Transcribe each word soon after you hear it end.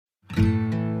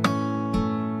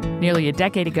Nearly a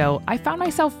decade ago, I found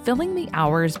myself filling the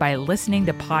hours by listening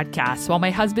to podcasts while my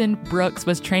husband, Brooks,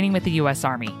 was training with the U.S.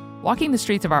 Army. Walking the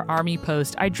streets of our Army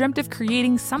post, I dreamt of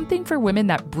creating something for women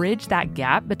that bridged that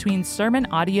gap between sermon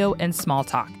audio and small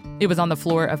talk. It was on the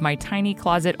floor of my tiny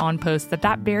closet on post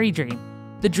that very dream,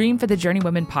 the dream for the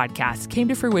Journeywomen podcast, came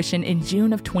to fruition in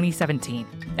June of 2017.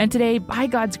 And today, by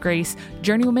God's grace,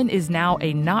 Journeywomen is now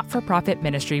a not-for-profit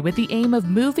ministry with the aim of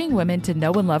moving women to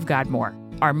know and love God more.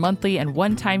 Our monthly and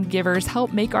one-time givers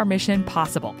help make our mission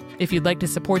possible. If you'd like to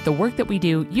support the work that we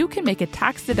do, you can make a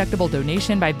tax-deductible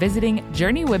donation by visiting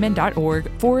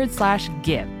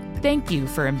journeywomen.org/give. Thank you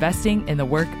for investing in the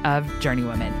work of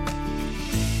Journeywomen.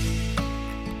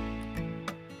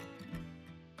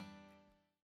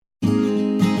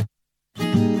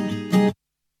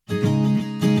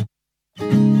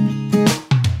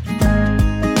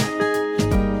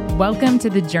 Welcome to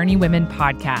the Journeywomen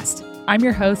podcast. I'm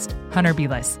your host, Hunter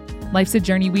Belis. Life's a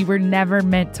journey we were never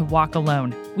meant to walk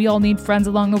alone. We all need friends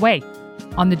along the way.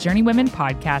 On the Journeywomen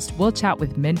podcast, we'll chat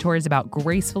with mentors about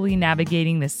gracefully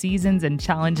navigating the seasons and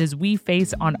challenges we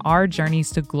face on our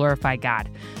journeys to glorify God.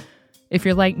 If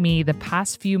you're like me, the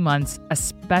past few months,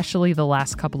 especially the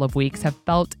last couple of weeks, have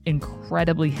felt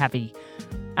incredibly heavy.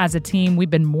 As a team, we've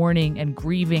been mourning and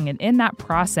grieving, and in that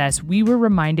process, we were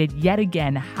reminded yet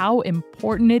again how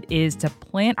important it is to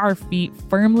plant our feet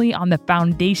firmly on the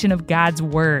foundation of God's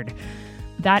Word.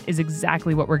 That is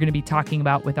exactly what we're going to be talking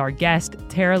about with our guest,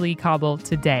 Tara-Leigh Cobble,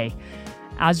 today.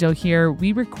 As you'll hear,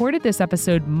 we recorded this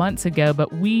episode months ago,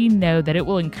 but we know that it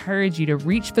will encourage you to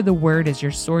reach for the Word as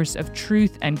your source of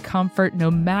truth and comfort no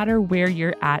matter where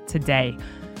you're at today.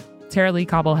 Tara-Leigh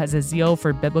Cobble has a zeal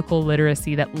for biblical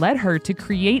literacy that led her to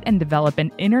create and develop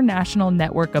an international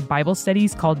network of Bible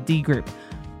studies called D Group.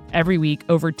 Every week,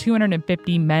 over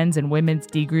 250 men's and women's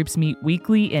D Groups meet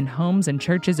weekly in homes and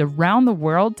churches around the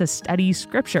world to study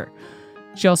Scripture.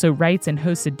 She also writes and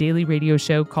hosts a daily radio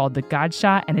show called The God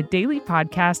Shot and a daily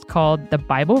podcast called The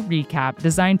Bible Recap,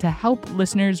 designed to help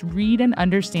listeners read and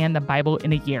understand the Bible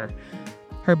in a year.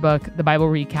 Her book, The Bible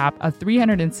Recap, a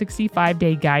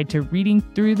 365-day guide to reading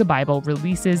through the Bible,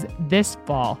 releases this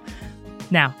fall.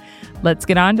 Now, let's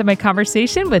get on to my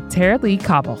conversation with Tara-Leigh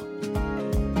Cobble.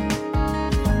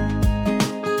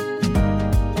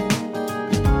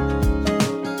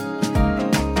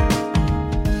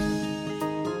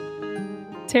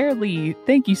 Tara-Leigh,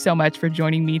 thank you so much for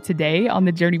joining me today on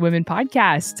the Journeywomen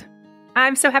podcast.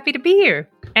 I'm so happy to be here.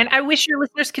 And I wish your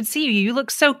listeners could see you. You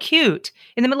look so cute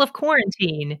in the middle of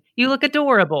quarantine. You look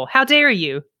adorable. How dare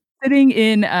you? Sitting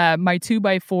in my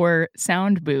 2x4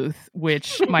 sound booth,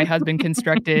 which my husband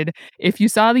constructed. If you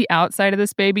saw the outside of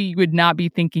this baby, you would not be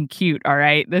thinking cute, all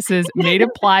right? This is made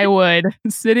of plywood,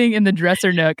 sitting in the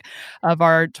dresser nook of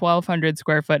our 1,200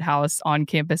 square foot house on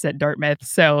campus at Dartmouth.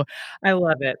 So I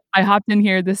love it. I hopped in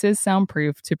here. This is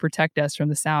soundproof to protect us from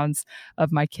the sounds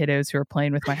of my kiddos who are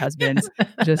playing with my husband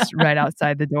just right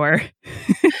outside the door.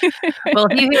 Well,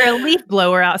 if you hear a leaf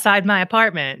blower outside my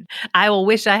apartment, I will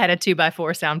wish I had a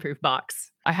 2x4 soundproof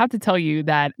box. I have to tell you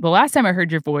that the last time I heard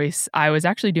your voice, I was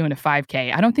actually doing a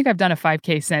 5K. I don't think I've done a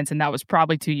 5K since, and that was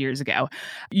probably 2 years ago.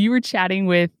 You were chatting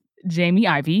with Jamie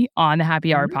Ivey on the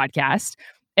Happy Hour podcast,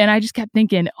 and I just kept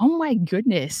thinking, oh my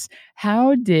goodness,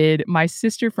 how did my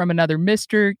sister from another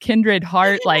mister, kindred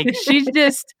heart, like she's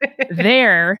just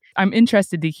there. I'm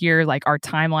interested to hear like our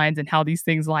timelines and how these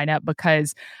things line up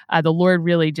because the Lord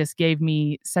really just gave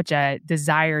me such a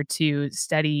desire to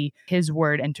study His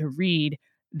Word and to read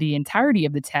the entirety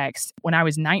of the text when I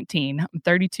was 19. I'm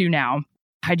 32 now.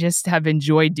 I just have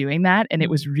enjoyed doing that. And it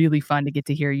was really fun to get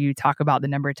to hear you talk about the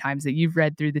number of times that you've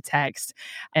read through the text.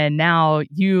 And now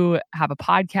you have a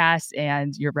podcast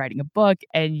and you're writing a book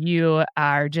and you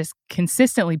are just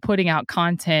consistently putting out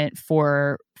content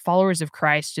for followers of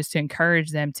Christ just to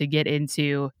encourage them to get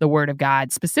into the Word of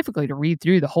God, specifically to read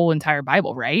through the whole entire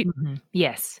Bible, right? Mm-hmm.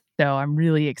 Yes. So I'm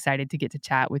really excited to get to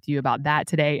chat with you about that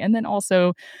today. And then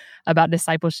also about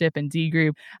discipleship and D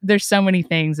Group. There's so many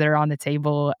things that are on the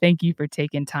table. Thank you for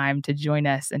taking time to join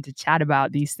us and to chat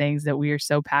about these things that we are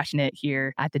so passionate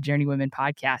here at the Journeywomen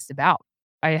podcast about.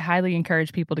 I highly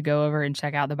encourage people to go over and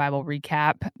check out the Bible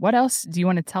Recap. What else do you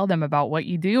want to tell them about what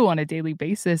you do on a daily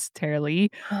basis, Tara-Leigh?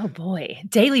 Oh boy,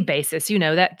 daily basis. You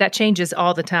know, that changes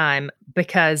all the time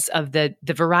because of the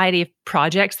variety of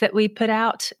projects that we put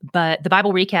out. But the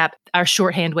Bible Recap, our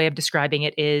shorthand way of describing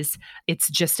it is it's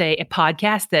just a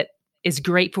podcast that is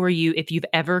great for you if you've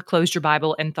ever closed your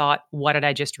Bible and thought, what did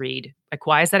I just read? Like,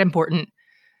 why is that important?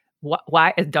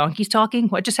 Why a donkey's talking?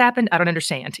 What just happened? I don't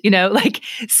understand. You know, like,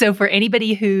 so for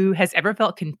anybody who has ever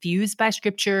felt confused by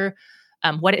scripture,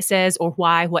 what it says or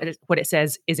why what it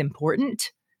says is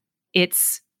important,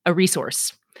 it's a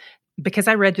resource. Because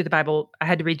I read through the Bible, I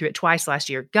had to read through it twice last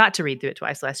year, got to read through it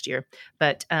twice last year,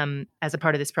 but as a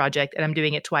part of this project, and I'm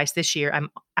doing it twice this year. I'm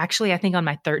actually, I think, on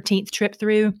my 13th trip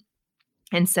through.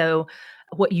 And so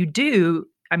what you do,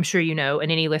 I'm sure you know,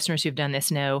 and any listeners who've done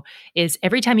this know, is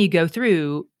every time you go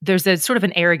through, there's a sort of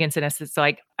an arrogance in us that's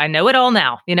like, I know it all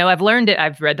now. I've learned it.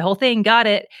 I've read the whole thing, got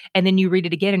it. And then you read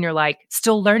it again and you're like,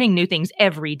 still learning new things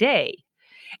every day.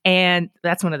 And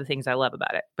that's one of the things I love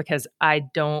about it, because I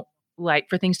don't like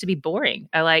for things to be boring.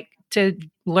 I like to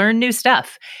learn new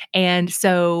stuff. And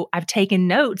so I've taken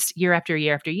notes year after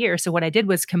year after year. So what I did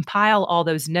was compile all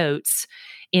those notes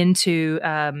into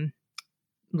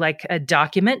like a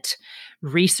document,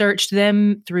 researched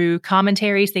them through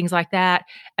commentaries, things like that.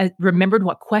 I remembered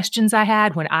what questions I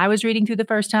had when I was reading through the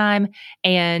first time,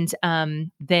 and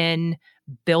then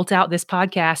built out this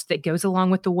podcast that goes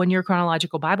along with the 1-year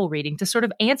chronological Bible reading to sort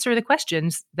of answer the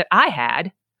questions that I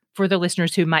had for the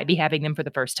listeners who might be having them for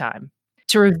the first time,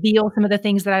 to reveal some of the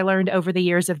things that I learned over the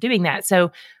years of doing that.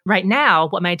 So right now,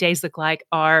 what my days look like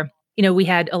are, we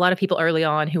had a lot of people early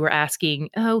on who were asking,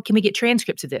 oh, can we get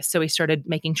transcripts of this? So we started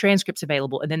making transcripts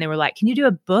available. And then they were like, can you do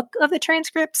a book of the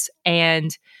transcripts?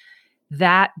 And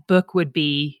that book would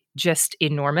be just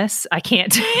enormous. I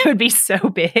can't, it would be so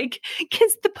big,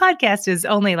 because the podcast is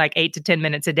only like 8 to 10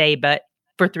 minutes a day, but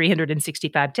for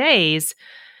 365 days,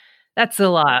 that's a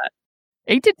lot.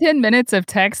 8 to 10 minutes of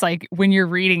text, like when you're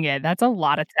reading it, that's a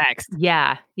lot of text.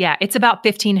 Yeah. Yeah. It's about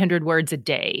 1,500 words a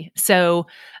day. So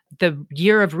the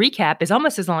year of recap is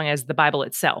almost as long as the Bible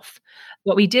itself.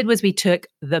 What we did was we took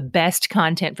the best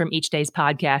content from each day's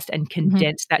podcast and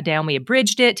condensed that down. We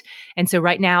abridged it. And so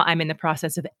right now I'm in the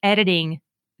process of editing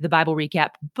the Bible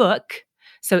recap book.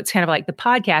 So it's kind of like the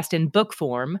podcast in book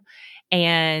form.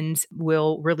 And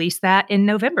we'll release that in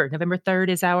November. November 3rd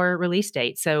is our release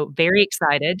date. So very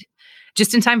excited.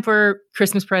 Just in time for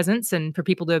Christmas presents and for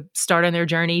people to start on their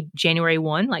journey January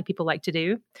 1, like people like to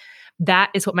do.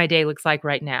 That is what my day looks like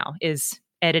right now, is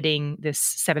editing this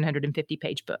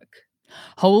 750-page book.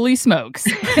 Holy smokes.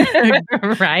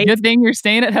 Right? Good thing you're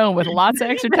staying at home with lots of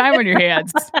extra time on your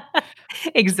hands.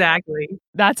 Exactly.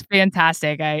 That's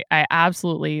fantastic. I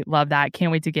absolutely love that. Can't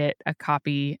wait to get a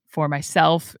copy for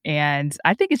myself. And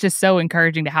I think it's just so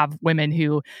encouraging to have women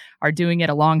who are doing it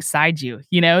alongside you,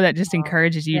 that just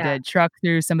encourages you to truck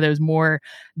through some of those more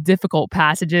difficult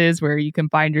passages where you can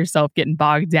find yourself getting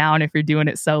bogged down if you're doing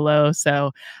it solo.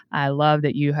 So I love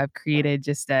that you have created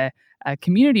just a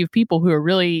community of people who are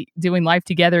really doing life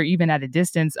together, even at a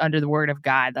distance, under the word of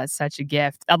God. That's such a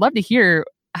gift. I'd love to hear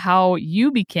how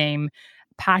you became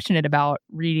passionate about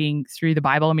reading through the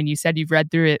Bible. I mean, you said you've read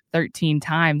through it 13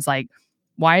 times. Like,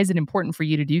 why is it important for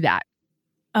you to do that?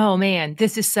 Oh man,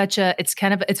 this is it's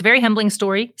a very humbling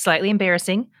story, slightly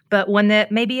embarrassing, but one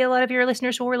that maybe a lot of your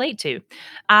listeners will relate to.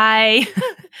 I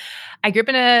grew up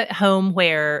in a home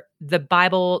where the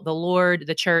Bible, the Lord,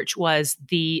 the church was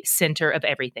the center of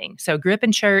everything. So grew up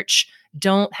in church,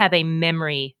 don't have a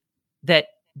memory that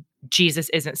Jesus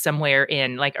isn't somewhere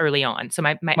in, like, early on. So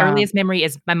my Wow. earliest memory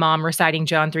is my mom reciting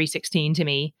John 3:16 to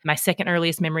me. My second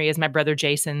earliest memory is my brother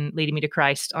Jason leading me to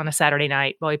Christ on a Saturday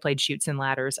night while we played Chutes and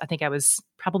Ladders. I think I was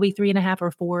probably 3.5 or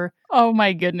 4. Oh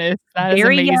my goodness. That is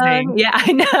Very amazing. young. Yeah,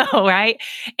 I know, right?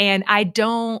 And I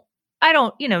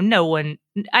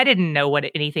didn't know what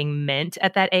anything meant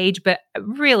at that age, but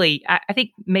really, I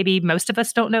think maybe most of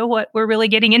us don't know what we're really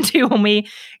getting into when we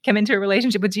come into a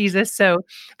relationship with Jesus. So,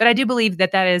 but I do believe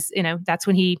that is, that's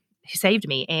when he saved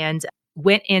me, and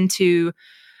went into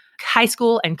high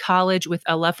school and college with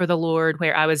a love for the Lord,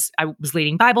 where I was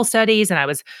leading Bible studies and I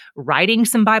was writing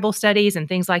some Bible studies and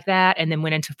things like that. And then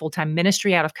went into full-time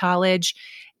ministry out of college,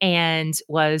 and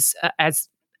was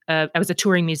I was a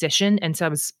touring musician. And so I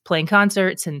was playing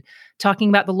concerts and talking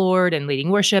about the Lord and leading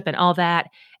worship and all that.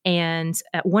 And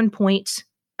at one point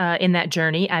in that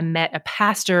journey, I met a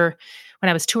pastor when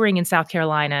I was touring in South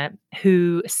Carolina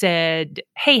who said,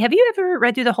 "Hey, have you ever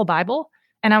read through the whole Bible?"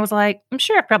 And I was like, "I'm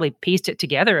sure I've probably pieced it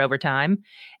together over time."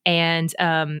 And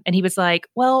he was like,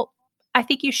 "Well, I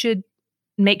think you should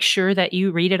make sure that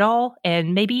you read it all,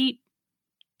 and maybe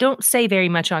don't say very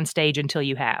much on stage until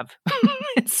you have."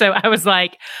 So I was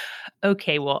like,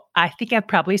 okay, well, I think I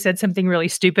probably said something really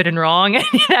stupid and wrong.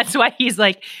 That's why he's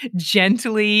like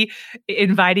gently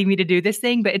inviting me to do this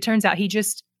thing. But it turns out he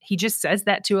just says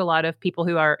that to a lot of people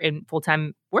who are in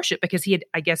full-time worship, because he had,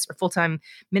 I guess, or full-time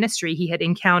ministry, he had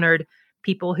encountered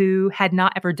people who had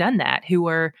not ever done that, who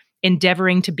were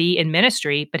endeavoring to be in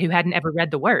ministry, but who hadn't ever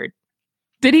read the word.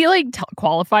 Did he like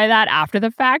qualify that after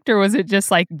the fact, or was it just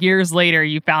like years later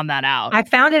you found that out? I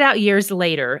found it out years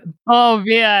later, Oh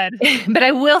man. but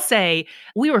I will say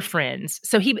we were friends.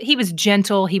 So he was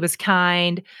gentle, he was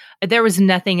kind. There was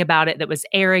nothing about it that was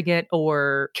arrogant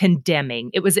or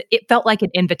condemning. It felt like an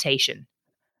invitation.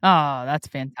 Oh, that's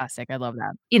fantastic. I love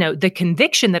that. The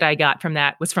conviction that I got from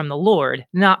that was from the Lord,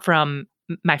 not from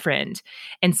my friend.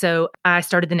 And so I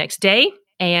started the next day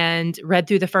and read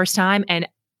through the first time, and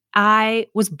I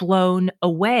was blown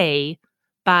away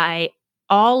by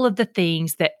all of the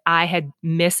things that I had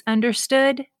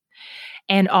misunderstood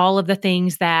and all of the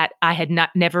things that I had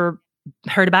never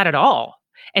heard about at all.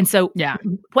 And so Yeah.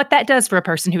 what that does for a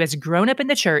person who has grown up in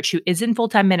the church, who is in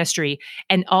full-time ministry,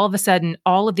 and all of a sudden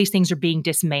all of these things are being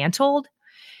dismantled,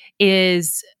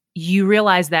 is you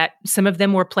realize that some of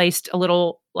them were placed a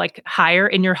little like higher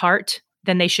in your heart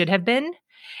than they should have been,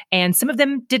 and some of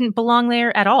them didn't belong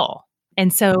there at all.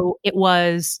 And so it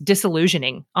was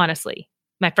disillusioning, honestly.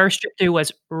 My first trip through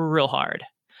was real hard.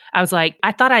 I was like,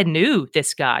 I thought I knew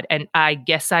this God, and I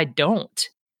guess I don't.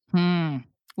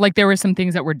 Like there were some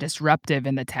things that were disruptive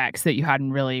in the text that you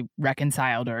hadn't really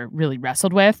reconciled or really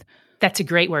wrestled with. That's a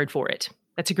great word for it.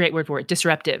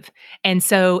 Disruptive. And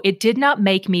so it did not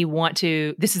make me want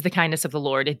to, this is the kindness of the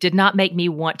Lord. It did not make me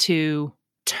want to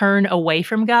turn away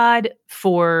from God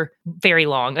for very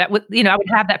long. That would, I would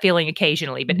have that feeling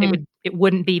occasionally, but it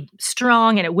wouldn't be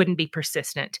strong and it wouldn't be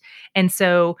persistent. And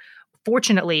so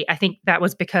fortunately, I think that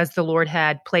was because the Lord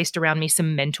had placed around me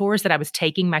some mentors that I was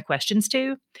taking my questions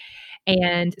to.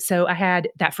 And so I had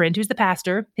that friend who's the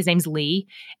pastor. His name's Lee.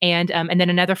 And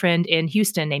then another friend in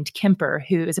Houston named Kemper,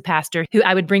 who is a pastor who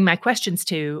I would bring my questions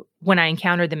to when I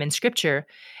encountered them in scripture.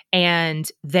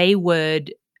 And they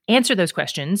would answer those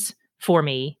questions for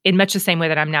me in much the same way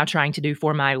that I'm now trying to do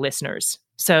for my listeners.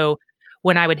 So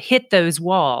when I would hit those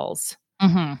walls,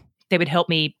 they would help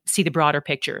me see the broader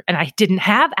picture. And I didn't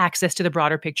have access to the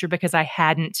broader picture because I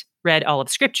hadn't read all of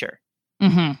scripture.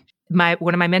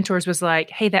 One of my mentors was like,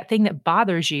 hey, that thing that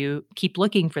bothers you, keep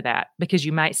looking for that because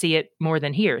you might see it more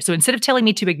than here. So instead of telling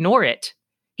me to ignore it,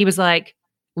 he was like,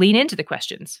 lean into the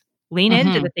questions, lean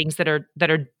into the things that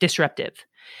are disruptive.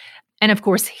 And of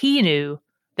course, he knew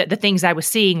that the things I was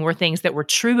seeing were things that were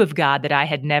true of God that I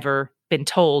had never been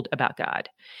told about God.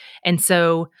 And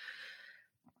so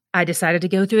I decided to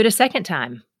go through it a second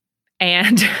time.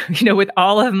 And, with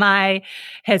all of my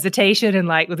hesitation and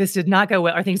like, well, this did not go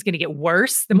well. Are things going to get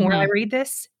worse the more I read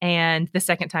this? And the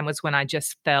second time was when I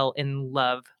just fell in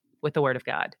love with the Word of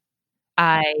God.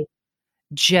 It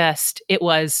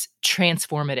was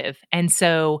transformative. And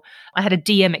so I had a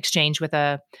DM exchange with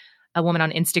a woman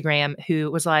on Instagram who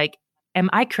was like,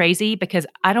 am I crazy? Because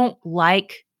I don't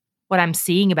like what I'm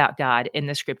seeing about God in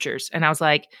the scriptures. And I was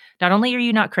like, not only are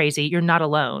you not crazy, you're not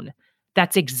alone.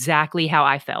 That's exactly how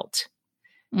I felt.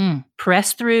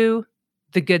 Press through.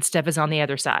 The good stuff is on the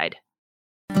other side.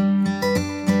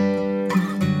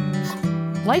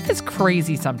 Life is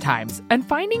crazy sometimes, and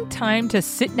finding time to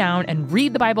sit down and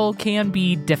read the Bible can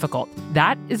be difficult.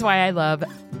 That is why I love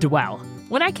Dwell.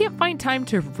 When I can't find time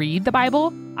to read the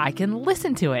Bible, I can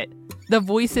listen to it. The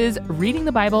voices reading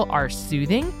the Bible are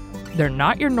soothing. They're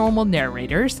not your normal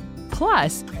narrators.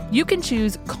 Plus, you can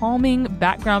choose calming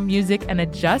background music and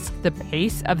adjust the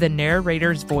pace of the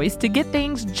narrator's voice to get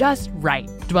things just right.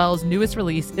 Dwell's newest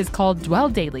release is called Dwell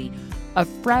Daily, a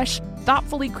fresh,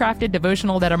 thoughtfully crafted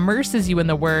devotional that immerses you in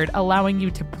the Word, allowing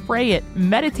you to pray it,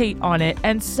 meditate on it,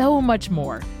 and so much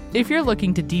more. If you're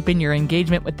looking to deepen your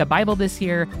engagement with the Bible this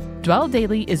year, Dwell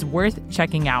Daily is worth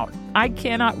checking out. I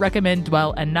cannot recommend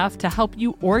Dwell enough to help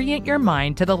you orient your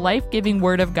mind to the life-giving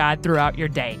Word of God throughout your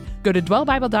day. Go to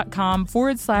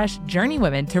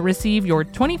dwellbible.com/journeywomen to receive your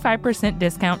 25%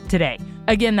 discount today.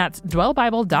 Again, that's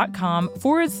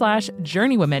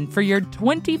dwellbible.com/journeywomen for your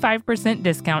 25%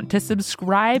 discount to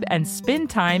subscribe and spend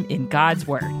time in God's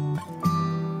Word.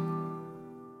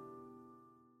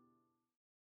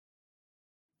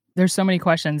 There's so many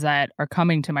questions that are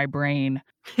coming to my brain.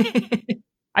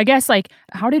 I guess,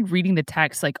 how did reading the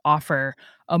text, offer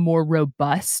a more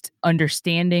robust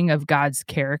understanding of God's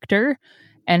character?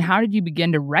 And how did you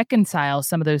begin to reconcile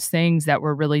some of those things that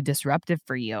were really disruptive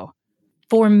for you?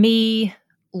 For me,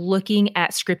 looking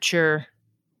at scripture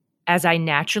as I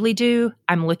naturally do,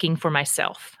 I'm looking for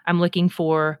myself. I'm looking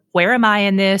for, where am I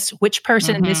in this? Which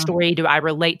person in this story do I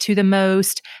relate to the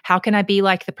most? How can I be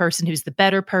like the person who's the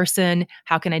better person?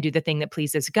 How can I do the thing that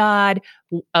pleases God?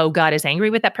 Oh, God is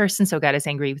angry with that person, so God is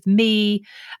angry with me.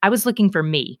 I was looking for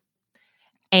me.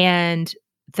 And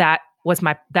that was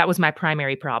my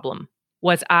primary problem.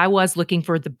 I was looking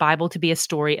for the Bible to be a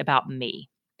story about me.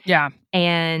 Yeah.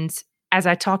 And as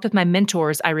I talked with my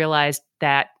mentors, I realized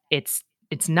that it's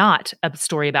not a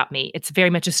story about me. It's very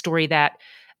much a story that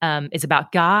is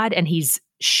about God, and He's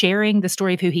sharing the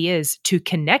story of who He is to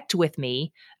connect with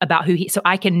me about so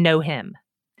I can know Him.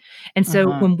 And so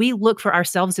Uh-huh. when we look for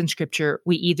ourselves in Scripture,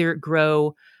 we either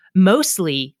grow,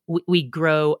 mostly we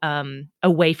grow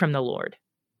away from the Lord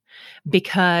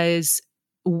because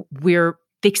we're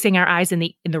fixing our eyes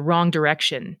in the wrong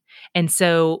direction, and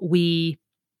so we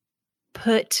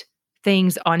put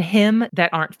things on Him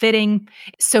that aren't fitting.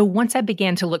 So once I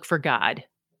began to look for God,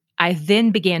 I then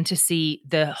began to see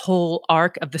the whole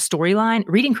arc of the storyline.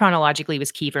 Reading chronologically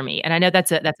was key for me, and I know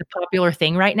that's a popular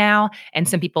thing right now, and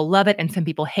some people love it and some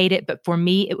people hate it, but for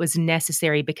me, it was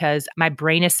necessary because my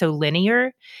brain is so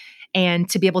linear, and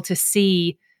to be able to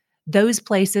see those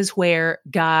places where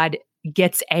God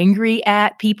gets angry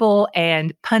at people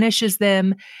and punishes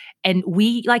them. And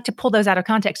we like to pull those out of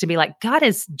context and be like, God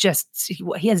is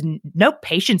he has no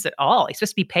patience at all. He's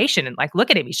supposed to be patient and like,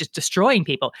 look at him. He's just destroying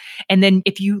people. And then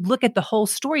if you look at the whole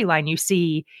storyline, you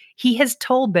see he has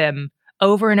told them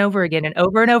over and over again and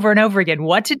over and over and over again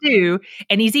what to do.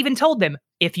 And he's even told them,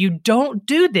 if you don't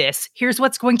do this, here's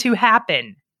what's going to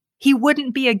happen. He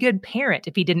wouldn't be a good parent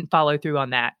if he didn't follow through on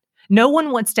that. No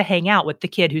one wants to hang out with the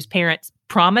kid whose parents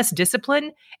promise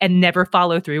discipline and never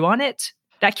follow through on it.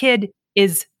 That kid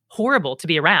is horrible to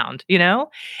be around, you know?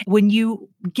 When you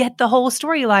get the whole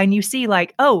storyline, you see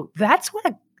like, oh,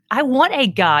 I want a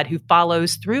God who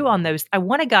follows through on those. I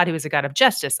want a God who is a God of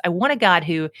justice. I want a God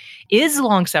who is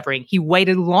long-suffering. He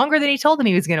waited longer than he told them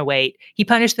he was going to wait. He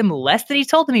punished them less than he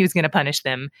told them he was going to punish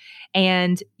them.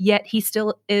 And yet he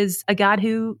still is a God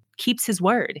who keeps his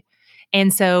word.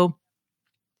 And so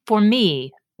for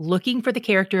me, looking for the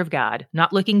character of God,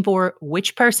 not looking for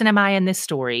which person am I in this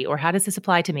story or how does this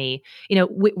apply to me?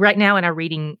 Right now in our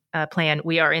reading plan,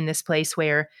 we are in this place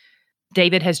where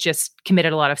David has just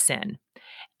committed a lot of sin.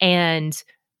 And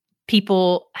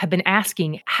people have been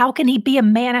asking, how can he be a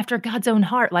man after God's own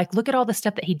heart? Like, look at all the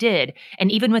stuff that he did.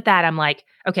 And even with that, I'm like,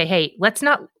 okay, hey, let's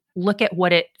not look at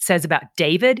what it says about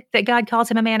David that God calls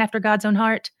him a man after God's own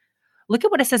heart. Look at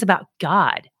what it says about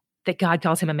God, that God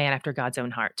calls him a man after God's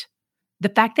own heart. The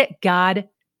fact that God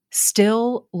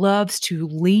still loves to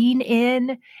lean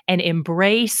in and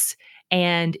embrace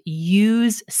and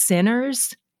use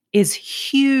sinners is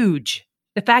huge.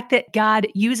 The fact that God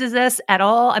uses us at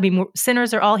all, I mean,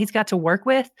 sinners are all he's got to work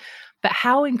with, but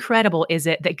how incredible is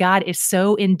it that God is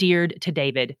so endeared to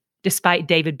David, despite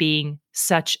David being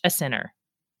such a sinner?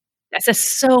 That says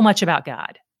so much about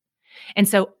God. And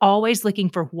so always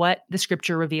looking for what the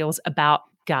scripture reveals about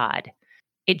God.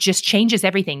 It just changes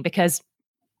everything because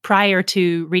prior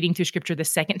to reading through scripture the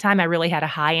second time, I really had a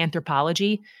high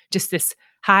anthropology, just this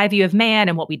high view of man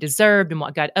and what we deserved and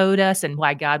what God owed us and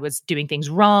why God was doing things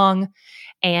wrong.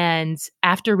 And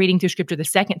after reading through scripture the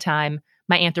second time,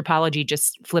 my anthropology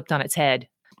just flipped on its head.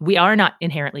 We are not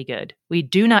inherently good. We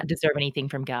do not deserve anything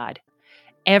from God.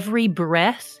 Every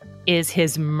breath is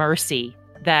his mercy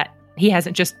that he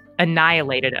hasn't just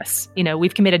annihilated us.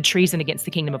 We've committed treason against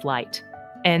the kingdom of light.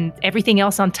 And everything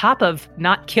else on top of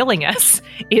not killing us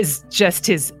is just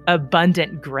his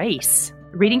abundant grace.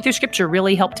 Reading through scripture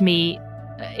really helped me.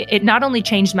 It not only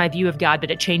changed my view of God,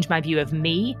 but it changed my view of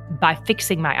me by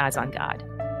fixing my eyes on God.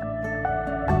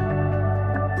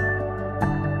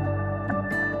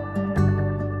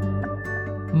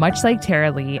 Much like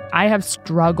Tara-Leigh, I have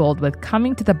struggled with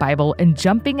coming to the Bible and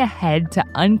jumping ahead to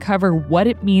uncover what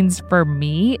it means for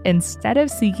me instead of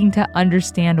seeking to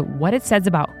understand what it says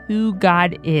about who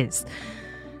God is.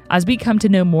 As we come to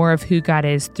know more of who God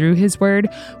is through His Word,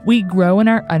 we grow in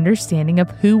our understanding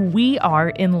of who we are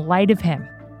in light of Him.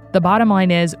 The bottom line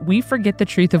is we forget the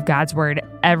truth of God's Word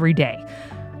every day.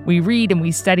 We read and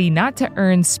we study not to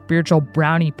earn spiritual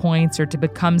brownie points or to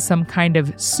become some kind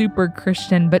of super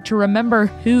Christian, but to remember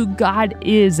who God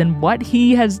is and what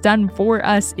He has done for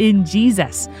us in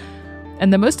Jesus.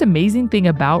 And the most amazing thing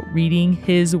about reading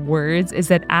His words is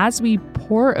that as we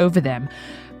pore over them,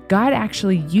 God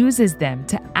actually uses them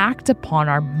to act upon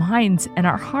our minds and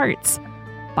our hearts.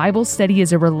 Bible study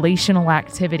is a relational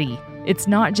activity. It's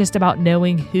not just about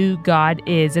knowing who God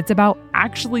is, it's about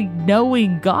actually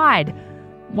knowing God.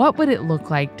 What would it look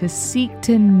like to seek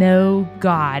to know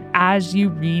God as you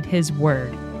read His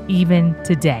Word, even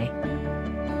today?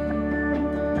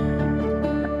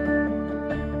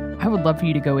 I would love for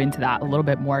you to go into that a little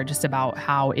bit more, just about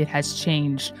how it has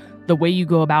changed the way you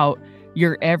go about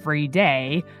your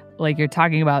everyday. Like you're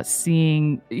talking about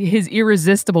seeing His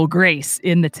irresistible grace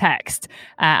in the text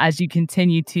as you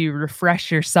continue to refresh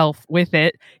yourself with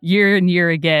it year and year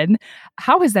again.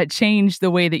 How has that changed the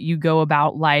way that you go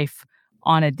about life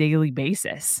on a daily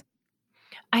basis?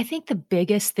 I think the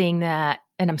biggest thing that,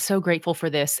 and I'm so grateful for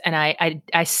this, and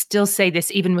I still say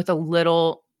this even with a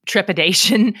little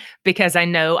trepidation because I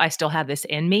know I still have this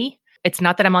in me. It's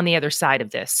not that I'm on the other side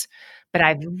of this, but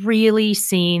I've really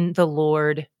seen the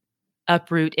Lord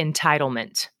uproot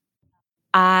entitlement.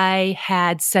 I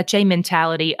had such a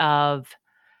mentality of,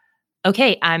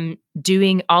 okay, I'm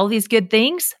doing all these good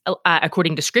things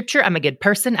according to scripture. I'm a good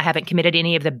person. I haven't committed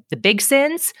any of the big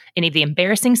sins, any of the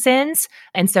embarrassing sins.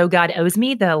 And so God owes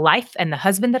me the life and the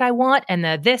husband that I want and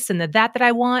the this and the that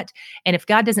I want. And if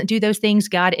God doesn't do those things,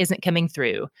 God isn't coming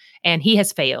through and he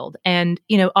has failed. And,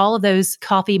 all of those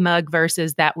coffee mug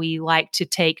verses that we like to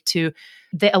take to,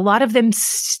 a lot of them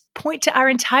point to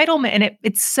our entitlement. And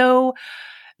it's so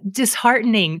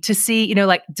disheartening to see,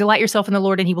 like delight yourself in the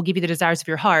Lord and he will give you the desires of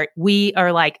your heart. We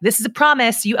are like, this is a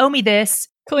promise. You owe me this.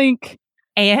 Clink.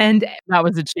 And That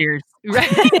was a cheers. right,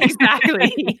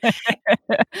 exactly.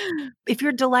 If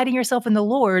you're delighting yourself in the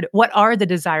Lord, what are the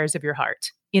desires of your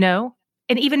heart?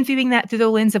 And even viewing that through the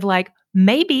lens of like,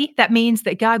 maybe that means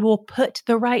that God will put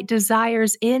the right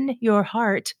desires in your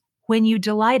heart when you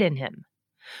delight in him.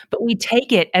 But we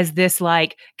take it as this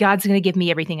like, God's going to give me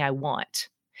everything I want.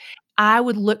 I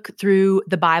would look through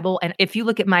the Bible, and if you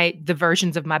look at the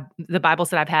versions of the Bibles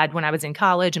that I've had when I was in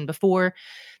college and before,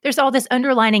 there's all this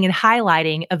underlining and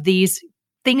highlighting of these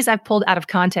things I've pulled out of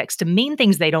context to mean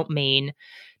things they don't mean,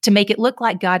 to make it look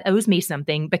like God owes me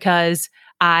something because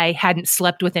I hadn't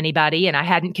slept with anybody and I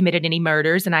hadn't committed any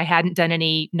murders and I hadn't done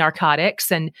any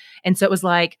narcotics. And so it was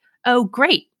like, oh,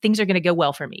 great, things are going to go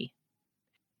well for me.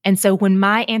 And so when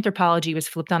my anthropology was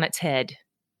flipped on its head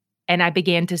and I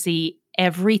began to see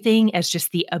everything as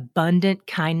just the abundant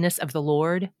kindness of the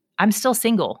Lord, I'm still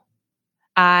single.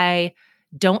 I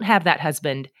don't have that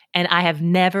husband, and I have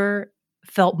never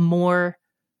felt more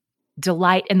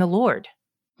delight in the Lord.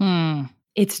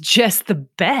 It's just the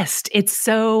best. It's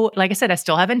so, like I said, I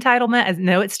still have entitlement. I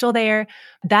know it's still there.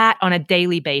 That on a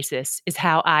daily basis is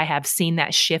how I have seen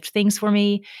that shift things for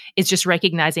me. It's just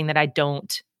recognizing that I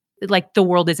don't, like the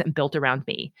world isn't built around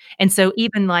me. And so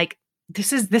even like,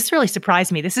 this really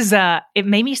surprised me. This is it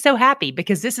made me so happy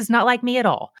because this is not like me at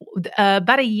all.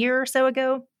 About a year or so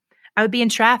ago, I would be in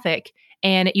traffic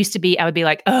and it used to be I would be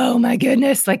like, "Oh my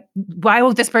goodness, like why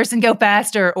won't this person go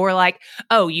faster?" Or like,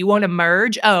 "Oh, you want to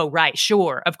merge? Oh, right,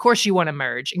 sure. Of course you want to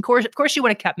merge. And of course you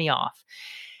want to cut me off."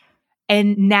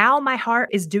 And now my heart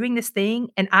is doing this thing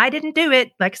and I didn't do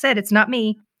it. Like I said, it's not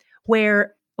me.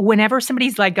 Where whenever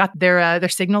somebody's like got their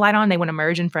signal light on, they want to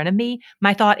merge in front of me,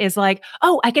 my thought is like,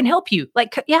 "Oh, I can help you."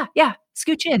 Like, yeah,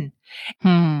 scooch in.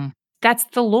 That's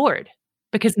the Lord,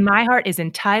 because my heart is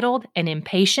entitled and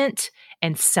impatient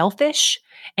and selfish.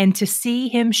 And to see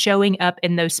him showing up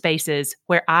in those spaces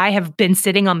where I have been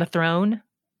sitting on the throne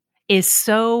is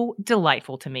so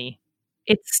delightful to me.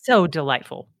 It's so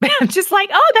delightful. I'm just like,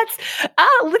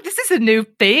 this is a new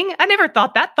thing. I never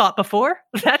thought that thought before.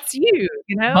 That's you,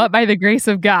 But by the grace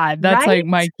of God, that's right? like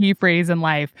my key phrase in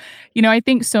life. I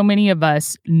think so many of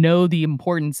us know the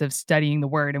importance of studying the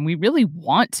word and we really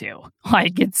want to.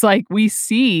 Like, it's like we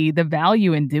see the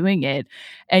value in doing it.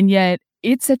 And yet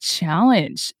it's a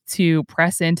challenge to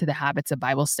press into the habits of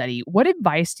Bible study. What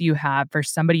advice do you have for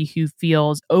somebody who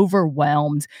feels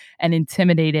overwhelmed and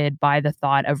intimidated by the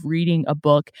thought of reading a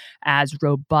book as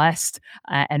robust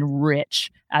and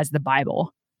rich as the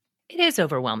Bible? It is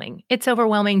overwhelming. It's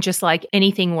overwhelming, just like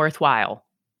anything worthwhile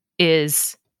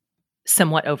is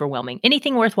somewhat overwhelming.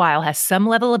 Anything worthwhile has some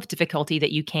level of difficulty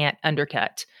that you can't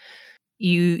undercut.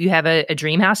 You have a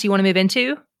dream house you want to move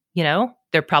into,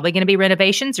 there are probably going to be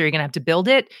renovations, or you're going to have to build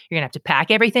it. You're going to have to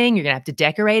pack everything. You're going to have to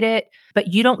decorate it.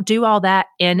 But you don't do all that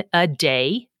in a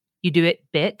day. You do it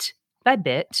bit by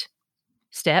bit,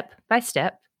 step by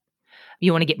step.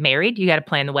 You want to get married, you got to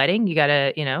plan the wedding. You got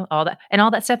to, all that. And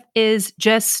all that stuff is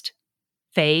just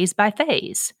phase by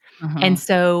phase. And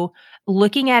so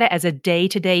looking at it as a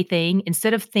day-to-day thing,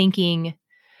 instead of thinking,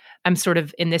 I'm sort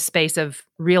of in this space of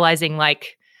realizing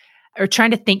or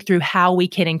trying to think through how we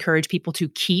can encourage people to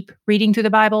keep reading through the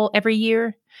Bible every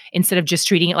year instead of just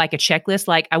treating it like a checklist.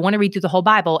 Like, I want to read through the whole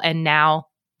Bible and now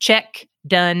check,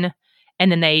 done.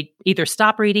 And then they either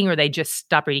stop reading or they just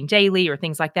stop reading daily or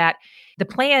things like that. The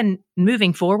plan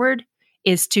moving forward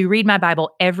is to read my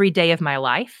Bible every day of my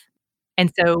life. And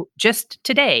so just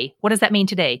today, what does that mean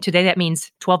today? Today, that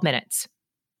means 12 minutes.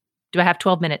 Do I have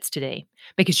 12 minutes today?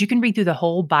 Because you can read through the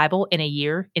whole Bible in a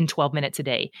year in 12 minutes a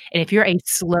day. And if you're a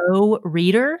slow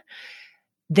reader,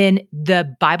 then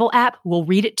the Bible app will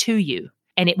read it to you.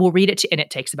 and it will read it and it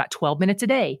takes about 12 minutes a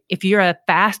day. If you're a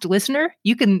fast listener,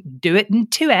 you can do it in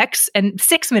 2x and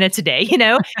 6 minutes a day,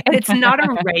 and it's not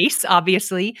a race,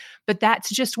 obviously, but that's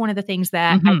just one of the things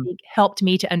that I think helped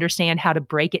me to understand how to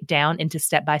break it down into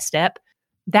step by step.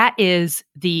 That is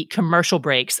the commercial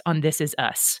breaks on This Is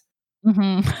Us. You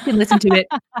can listen to it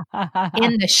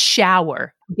in the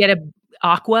shower. Get a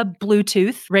Aqua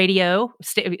Bluetooth radio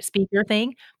speaker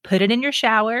thing, put it in your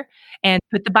shower and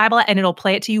put the Bible and it'll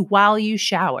play it to you while you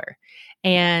shower.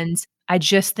 And I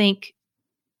just think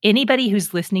anybody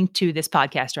who's listening to this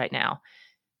podcast right now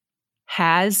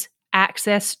has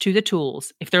access to the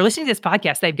tools. If they're listening to this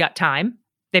podcast, they've got time.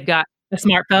 They've got a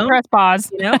smartphone. Press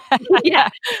pause. Yeah.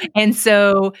 And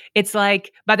so it's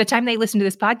like by the time they listen to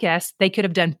this podcast, they could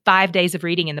have done 5 days of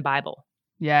reading in the Bible.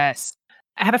 Yes.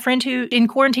 I have a friend who in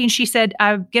quarantine, she said,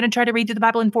 I'm going to try to read through the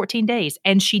Bible in 14 days.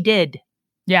 And she did.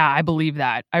 Yeah, I believe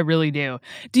that. I really do.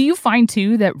 Do you find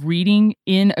too that reading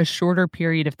in a shorter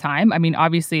period of time, I mean,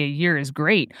 obviously a year is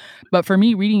great, but for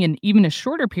me, reading in even a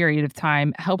shorter period of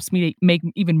time helps me to make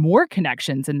even more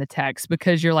connections in the text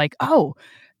because you're like, oh,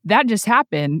 that just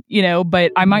happened,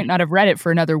 but I might not have read it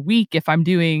for another week if I'm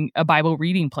doing a Bible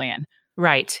reading plan.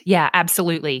 Right. Yeah,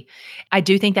 absolutely. I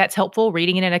do think that's helpful,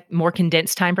 reading it in a more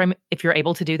condensed time frame if you're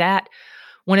able to do that.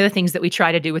 One of the things that we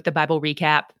try to do with the Bible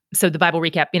recap, so the Bible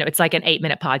recap, it's like an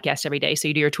 8-minute podcast every day. So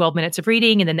you do your 12 minutes of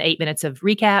reading and then the 8 minutes of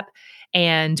recap.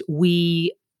 And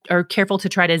we are careful to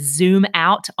try to zoom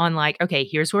out on like, okay,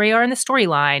 here's where we are in the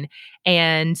storyline.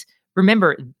 And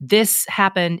remember, this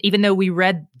happened, even though we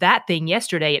read that thing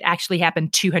yesterday, it actually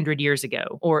happened 200 years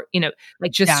ago or,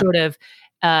 sort of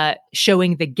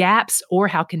showing the gaps or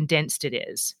how condensed it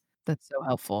is. That's so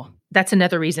helpful. That's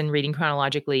another reason reading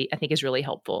chronologically, I think, is really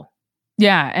helpful.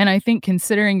 Yeah. And I think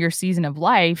considering your season of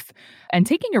life and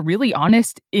taking a really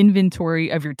honest inventory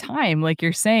of your time, like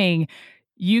you're saying,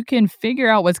 you can figure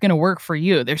out what's going to work for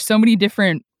you. There's so many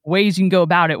different ways you can go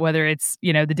about it, whether it's,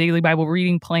 the daily Bible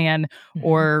reading plan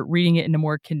or reading it in a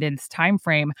more condensed time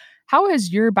frame. How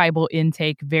has your Bible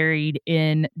intake varied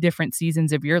in different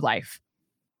seasons of your life?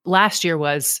 Last year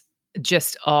was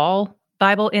just all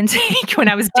Bible intake when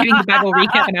I was doing the Bible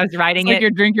recap and I was writing it's like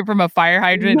you're drinking from a fire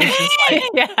hydrant. It's just like...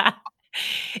 Yeah.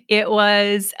 It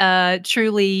was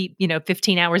truly,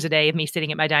 15 hours a day of me sitting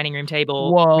at my dining room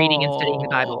table, reading and studying the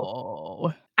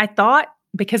Bible. I thought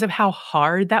because of how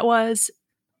hard that was,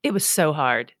 it was so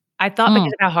hard. I thought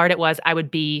because of how hard it was, I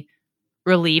would be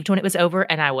relieved when it was over,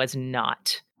 and I was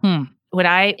not. When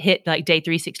I hit like day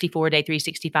 364, day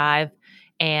 365,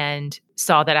 and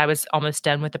saw that I was almost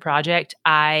done with the project,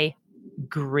 I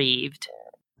grieved.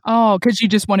 Oh, because you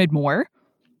just wanted more?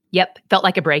 Yep. Felt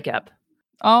like a breakup.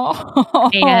 Oh.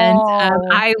 And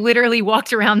I literally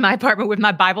walked around my apartment with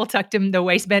my Bible tucked in the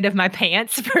waistband of my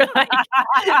pants for like,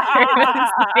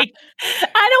 I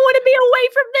don't want to be away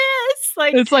from this.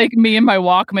 Like it's like me and my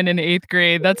Walkman in 8th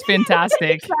grade. That's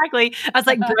fantastic. Exactly. I was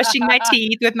like brushing my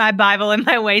teeth with my Bible in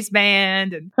my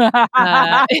waistband, and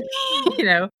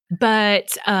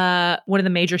But one of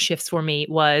the major shifts for me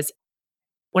was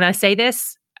when I say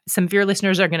this, some of your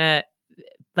listeners are gonna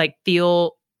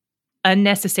feel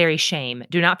unnecessary shame.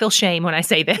 Do not feel shame when I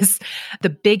say this. The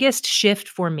biggest shift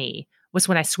for me was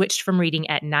when I switched from reading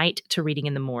at night to reading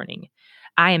in the morning.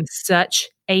 I am such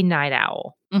a night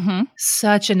owl.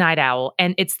 Such a night owl.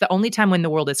 And it's the only time when the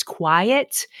world is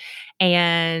quiet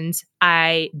and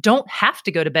I don't have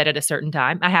to go to bed at a certain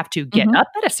time. I have to get up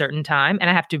at a certain time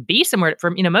and I have to be somewhere for,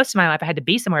 most of my life, I had to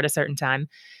be somewhere at a certain time.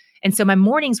 And so my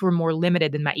mornings were more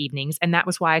limited than my evenings. And that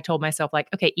was why I told myself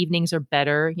okay, evenings are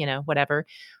better, whatever.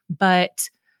 But,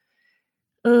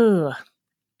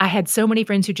 I had so many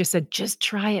friends who just said, just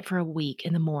try it for a week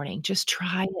in the morning. Just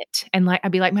try it. And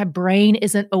I'd be like, my brain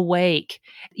isn't awake.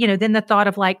 Then the thought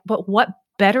of but what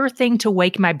better thing to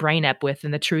wake my brain up with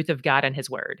than the truth of God and his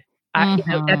word?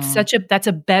 That's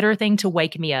a better thing to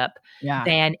wake me up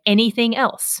than anything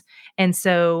else. And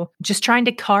so just trying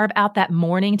to carve out that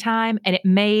morning time, and it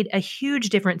made a huge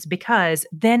difference because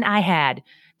then I had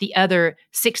the other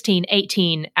 16,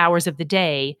 18 hours of the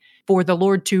day for the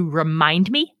Lord to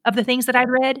remind me of the things that I'd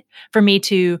read, for me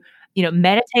to,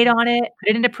 meditate on it, put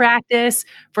it into practice,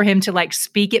 for him to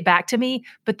speak it back to me.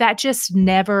 But that just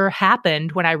never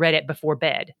happened when I read it before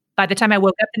bed. By the time I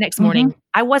woke up the next morning,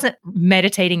 I wasn't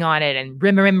meditating on it and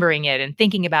remembering it and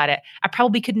thinking about it. I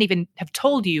probably couldn't even have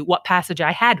told you what passage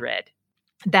I had read.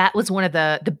 That was one of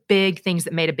the big things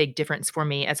that made a big difference for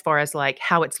me as far as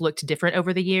how it's looked different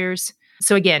over the years.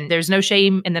 So again, there's no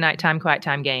shame in the nighttime, quiet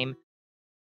time game.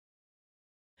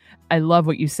 I love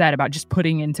what you said about just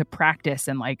putting into practice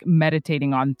and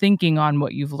meditating on, thinking on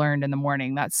what you've learned in the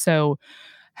morning. That's so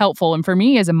helpful. And for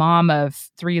me, as a mom of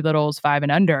three littles, 5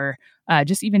 and under,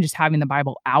 just having the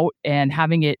Bible out and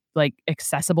having it like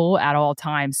accessible at all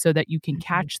times so that you can Mhm.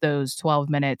 catch those 12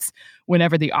 minutes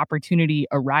whenever the opportunity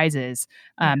arises.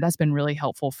 Yeah. That's been really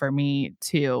helpful for me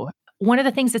too. One of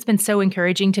the things that's been so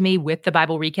encouraging to me with the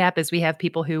Bible recap is we have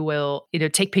people who will,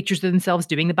 take pictures of themselves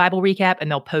doing the Bible recap and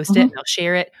they'll post it and Mhm. they'll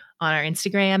share it on our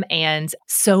Instagram. And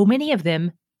so many of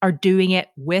them are doing it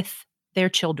with their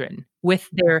children, with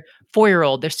their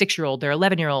 4-year-old, their 6-year-old, their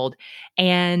 11-year-old.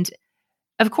 And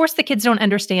of course, the kids don't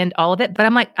understand all of it, but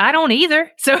I'm like, I don't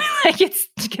either. So, like, it's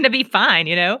going to be fine.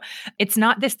 It's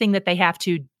not this thing that they have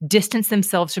to distance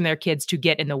themselves from their kids to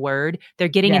get in the word. They're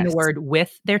getting in the Yes. word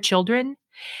with their children.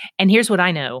 And here's what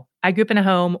I know. I grew up in a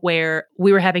home where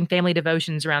we were having family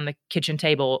devotions around the kitchen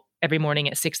table every morning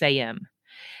at 6 a.m.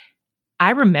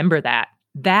 I remember that.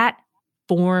 That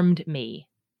formed me.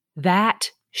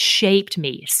 That shaped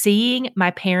me. Seeing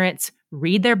my parents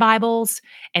read their Bibles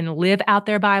and live out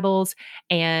their Bibles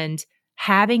and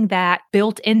having that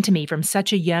built into me from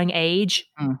such a young age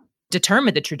Mm.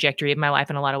 determined the trajectory of my life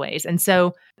in a lot of ways. And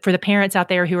so for the parents out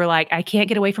there who are like, I can't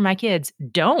get away from my kids,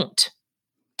 don't.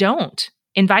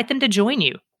 Invite them to join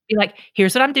you. Be like,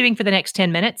 "Here's what I'm doing for the next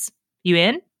 10 minutes. You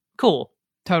in? Cool.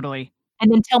 Totally.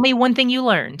 And then tell me one thing you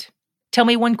learned. Tell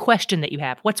me one question that you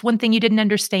have. What's one thing you didn't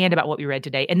understand about what we read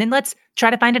today? And then let's try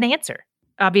to find an answer."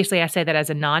 Obviously, I say that as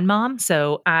a non-mom,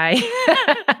 so I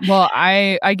Well,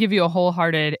 I give you a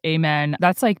wholehearted amen.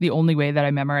 That's like the only way that I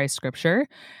memorize scripture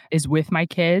is with my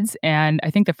kids. And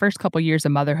I think the first couple years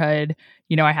of motherhood,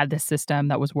 I had this system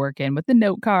that was working with the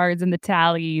note cards and the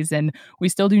tallies, and we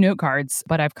still do note cards,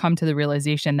 but I've come to the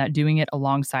realization that doing it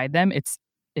alongside them, it's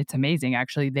amazing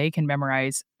actually. They can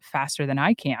memorize faster than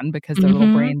I can because their little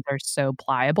Mhm. brains are so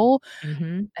pliable.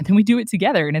 Mhm. And then we do it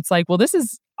together. And it's like, well, this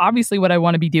is obviously what I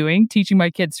want to be doing, teaching my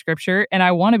kids scripture. And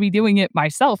I want to be doing it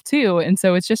myself too. And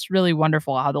so it's just really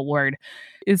wonderful how the Lord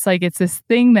is like, it's this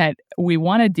thing that we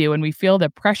want to do and we feel the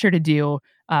pressure to do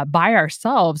by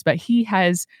ourselves, but He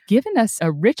has given us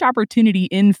a rich opportunity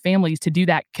in families to do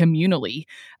that communally.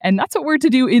 And that's what we're to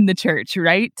do in the church,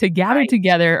 right? To gather Right.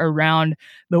 together around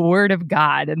the Word of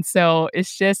God. And so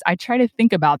it's just, I try to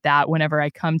think about that whenever I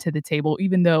come to the table,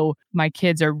 even though my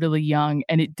kids are really young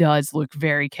and it does look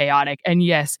very chaotic. And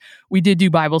yes, we did do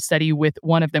Bible study with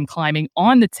one of them climbing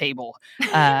on the table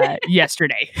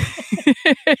yesterday.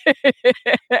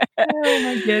 Oh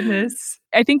my goodness.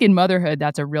 I think in motherhood,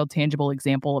 that's a real tangible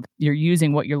example of you're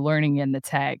using what you're learning in the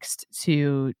text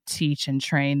to teach and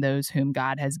train those whom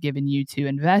God has given you to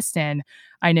invest in.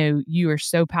 I know you are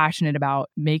so passionate about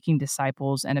making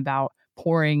disciples and about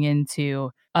pouring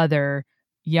into other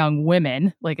young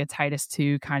women, like a Titus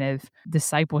 2 kind of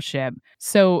discipleship.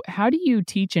 So, how do you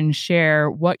teach and share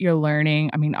what you're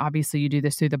learning? I mean, obviously, you do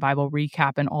this through the Bible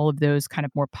recap and all of those kind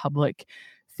of more public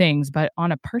things, but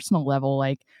on a personal level,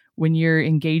 like when you're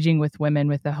engaging with women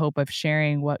with the hope of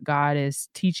sharing what God is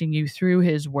teaching you through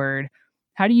His Word,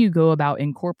 how do you go about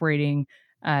incorporating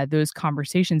those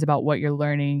conversations about what you're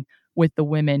learning with the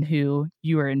women who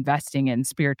you are investing in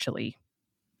spiritually?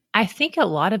 I think a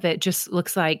lot of it just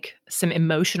looks like some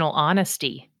emotional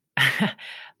honesty.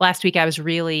 Last week, I was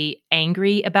really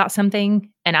angry about something,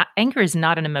 and anger is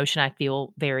not an emotion I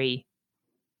feel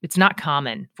it's not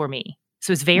common for me.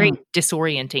 So it's very Mm,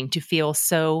 disorienting to feel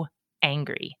so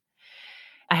angry.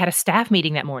 I had a staff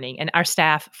meeting that morning, and our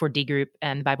staff for D group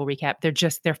and Bible recap,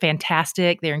 they're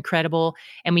fantastic. They're incredible.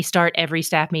 And we start every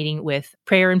staff meeting with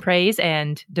prayer and praise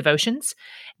and devotions.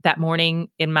 That morning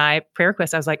in my prayer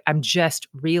request, I was like, I'm just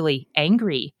really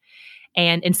angry.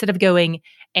 And instead of going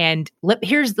and let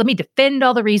me defend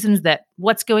all the reasons that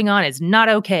what's going on is not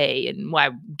okay and why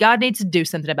God needs to do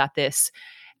something about this,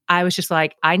 I was just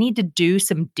like, I need to do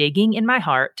some digging in my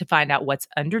heart to find out what's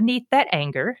underneath that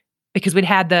anger. Because we'd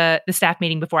had the staff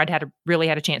meeting before, really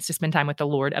had a chance to spend time with the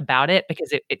Lord about it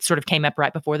because it sort of came up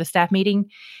right before the staff meeting.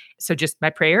 So just my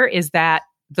prayer is that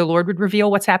the Lord would reveal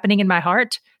what's happening in my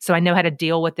heart so I know how to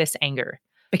deal with this anger,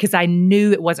 because I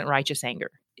knew it wasn't righteous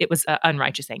anger. It was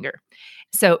unrighteous anger.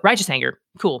 So righteous anger,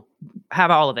 cool,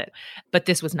 have all of it. But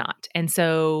this was not. And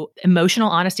so emotional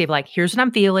honesty of like, here's what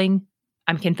I'm feeling.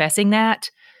 I'm confessing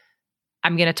that.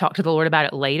 I'm going to talk to the Lord about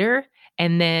it later.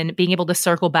 And then being able to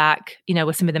circle back,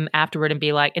 with some of them afterward and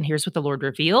be like, and here's what the Lord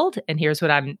revealed. And here's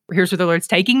where the Lord's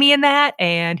taking me in that.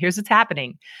 And here's what's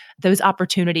happening. Those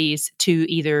opportunities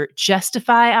to either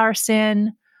justify our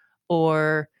sin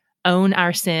or own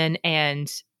our sin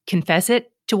and confess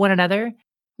it to one another.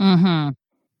 mhm.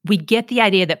 We get the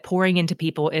idea that pouring into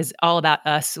people is all about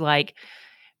us, like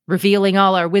revealing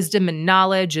all our wisdom and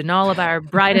knowledge and all of our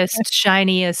brightest,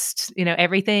 shiniest,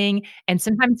 everything. And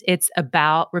sometimes it's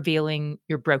about revealing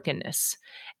your brokenness.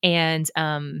 And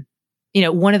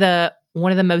one of the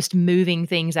most moving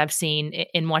things I've seen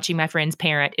in watching my friends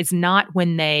parent is not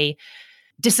when they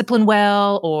discipline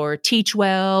well or teach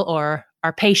well or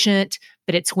are patient,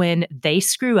 but it's when they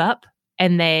screw up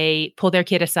and they pull their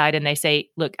kid aside and they say,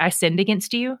 "Look, I sinned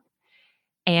against you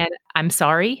and I'm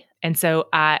sorry. And so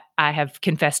I have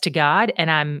confessed to God and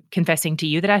I'm confessing to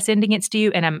you that I sinned against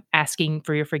you and I'm asking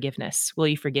for your forgiveness. Will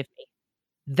you forgive me?"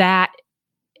 That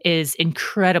is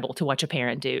incredible to watch a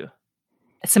parent do.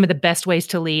 Some of the best ways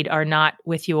to lead are not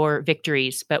with your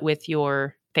victories, but with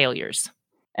your failures.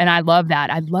 And I love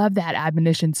that. I love that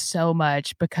admonition so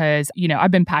much because,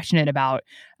 I've been passionate about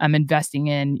investing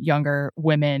in younger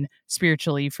women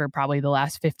spiritually for probably the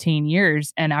last 15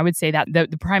 years. And I would say that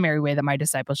the primary way that my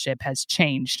discipleship has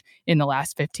changed in the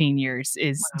last 15 years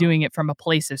is doing it from a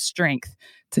place of strength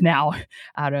to now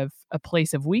out of a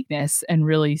place of weakness and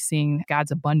really seeing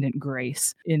God's abundant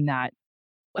grace in that.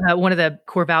 One of the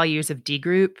core values of D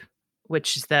Group,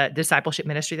 which is the discipleship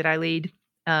ministry that I lead,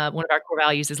 one of our core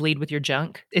values is lead with your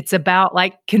junk. It's about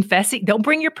confessing. Don't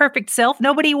bring your perfect self.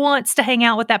 Nobody wants to hang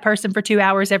out with that person for 2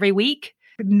 hours every week.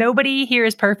 Nobody here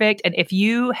is perfect. And if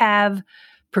you have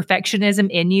perfectionism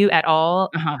in you at all,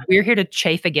 we're here to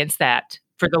chafe against that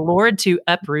for the Lord to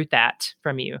uproot that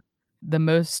from you. The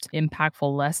most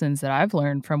impactful lessons that I've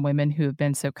learned from women who have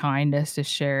been so kind as to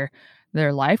share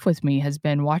their life with me has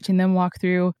been watching them walk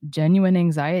through genuine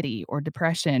anxiety or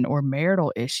depression or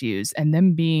marital issues and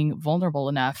them being vulnerable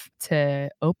enough to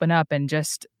open up and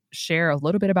just share a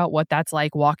little bit about what that's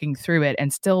like walking through it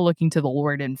and still looking to the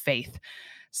Lord in faith.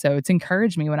 So it's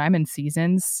encouraged me when I'm in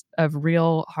seasons of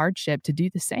real hardship to do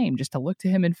the same, just to look to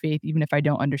him in faith, even if I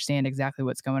don't understand exactly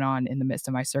what's going on in the midst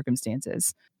of my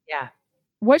circumstances. Yeah.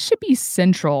 What should be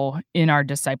central in our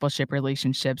discipleship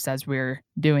relationships as we're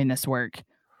doing this work?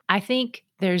 I think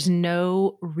there's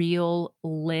no real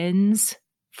lens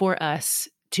for us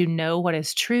to know what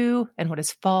is true and what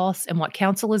is false and what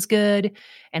counsel is good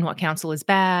and what counsel is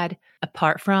bad,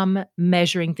 apart from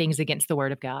measuring things against the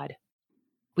Word of God.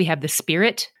 We have the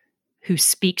Spirit who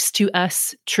speaks to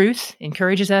us truth,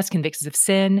 encourages us, convicts us of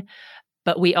sin,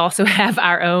 but we also have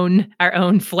our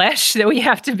own flesh that we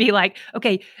have to be like,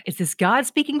 okay, is this God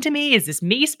speaking to me? Is this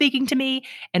me speaking to me?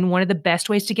 And one of the best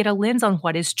ways to get a lens on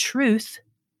what is truth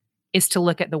is to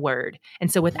look at the Word. And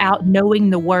so without knowing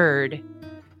the Word,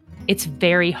 it's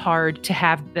very hard to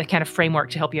have the kind of framework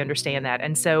to help you understand that.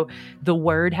 And so the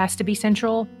Word has to be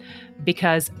central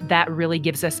because that really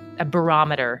gives us a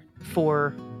barometer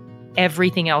for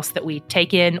everything else that we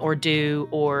take in or do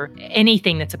or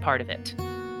anything that's a part of it.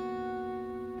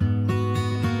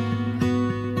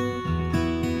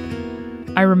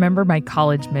 I remember my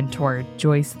college mentor,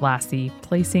 Joyce Lassie,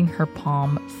 placing her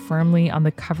palm firmly on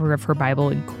the cover of her Bible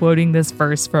and quoting this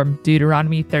verse from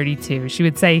Deuteronomy 32. She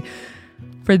would say,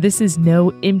 "For this is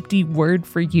no empty word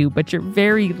for you, but your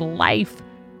very life."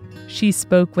 She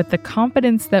spoke with the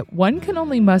confidence that one can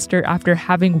only muster after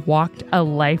having walked a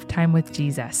lifetime with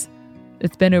Jesus.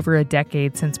 It's been over a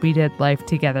decade since we did life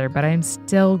together, but I'm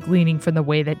still gleaning from the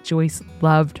way that Joyce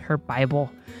loved her Bible.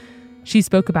 She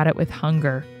spoke about it with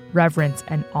hunger, reverence,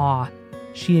 and awe.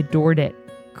 She adored it,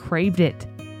 craved it,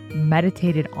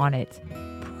 meditated on it,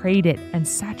 prayed it, and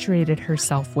saturated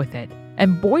herself with it.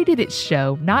 And boy, did it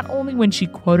show, not only when she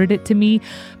quoted it to me,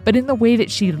 but in the way that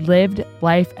she lived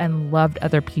life and loved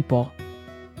other people.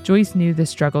 Joyce knew the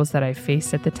struggles that I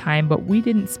faced at the time, but we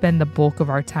didn't spend the bulk of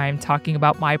our time talking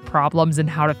about my problems and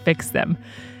how to fix them.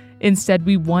 Instead,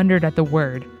 we wondered at the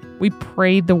Word. We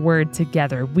prayed the Word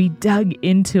together. We dug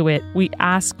into it. We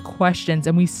asked questions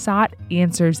and we sought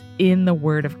answers in the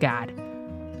Word of God.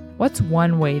 What's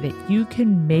one way that you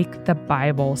can make the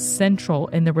Bible central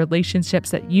in the relationships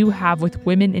that you have with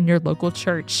women in your local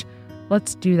church?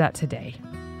 Let's do that today.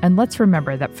 And let's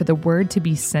remember that for the Word to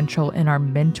be central in our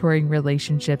mentoring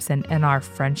relationships and in our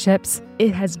friendships,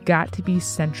 it has got to be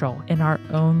central in our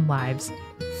own lives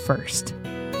first.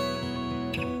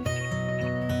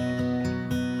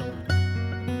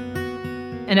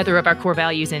 Another of our core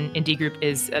values in D Group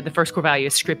is the first core value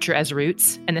is Scripture as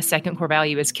roots, and the second core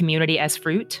value is community as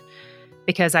fruit,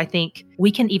 because I think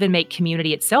we can even make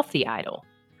community itself the idol,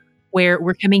 where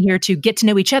we're coming here to get to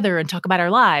know each other and talk about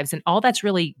our lives, and all that's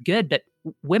really good, but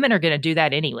women are going to do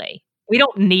that anyway. We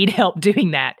don't need help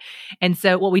doing that. And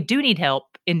so what we do need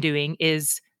help in doing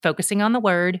is focusing on the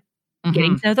Word,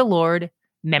 getting to know the Lord,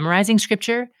 memorizing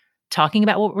Scripture, talking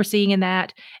about what we're seeing in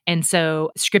that. And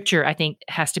so Scripture, I think,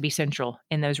 has to be central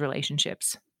in those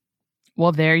relationships.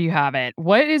 Well, there you have it.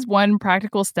 What is one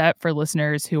practical step for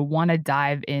listeners who want to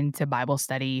dive into Bible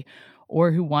study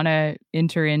or who want to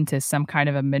enter into some kind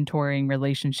of a mentoring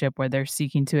relationship where they're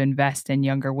seeking to invest in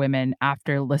younger women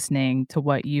after listening to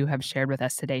what you have shared with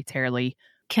us today, Tara-Leigh?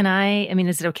 I mean,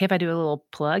 is it okay if I do a little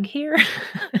plug here?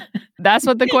 That's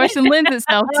what the question lends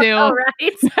itself All to.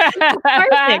 right.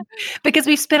 Perfect. Because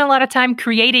we've spent a lot of time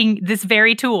creating this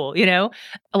very tool, you know?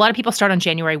 A lot of people start on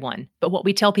January 1, but what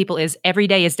we tell people is every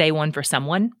day is day 1 for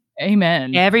someone.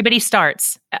 Amen. Everybody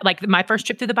starts. Like my first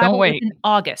trip through the Don't Bible was wait. in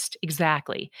August.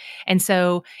 Exactly. And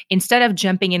so instead of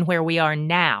jumping in where we are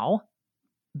now,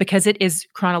 because it is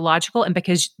chronological and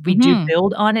because we do Mhm.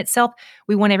 build on itself,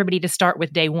 we want everybody to start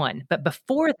with day 1. But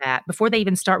before that, before they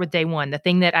even start with day 1, the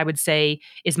thing that I would say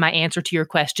is my answer to your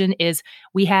question is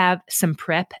we have some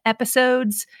prep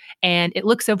episodes, and it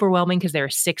looks overwhelming because there are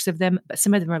 6 of them, but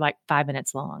some of them are like 5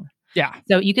 minutes long. Yeah.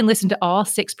 So you can listen to all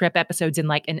 6 prep episodes in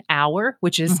like an hour,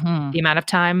 which is Mhm. the amount of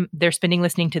time they're spending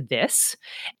listening to this,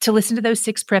 to listen to those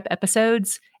 6 prep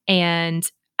episodes. And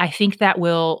I think that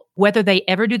will, whether they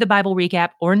ever do the Bible recap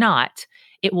or not,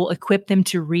 it will equip them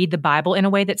to read the Bible in a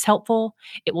way that's helpful.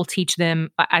 It will teach them.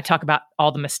 I talk about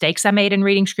all the mistakes I made in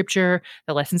reading scripture,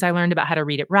 the lessons I learned about how to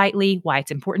read it rightly, why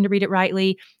it's important to read it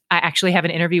rightly. I actually have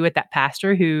an interview with that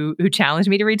pastor who challenged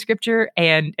me to read scripture,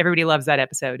 and everybody loves that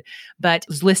episode. But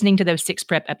listening to those 6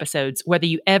 prep episodes, whether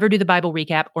you ever do the Bible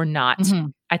recap or not,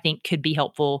 Mhm. I think could be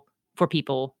helpful for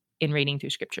people in reading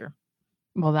through scripture.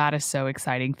 Well, that is so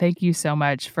exciting. Thank you so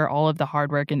much for all of the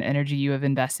hard work and energy you have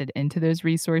invested into those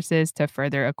resources to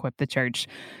further equip the church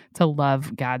to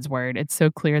love God's word. It's so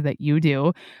clear that you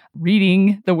do.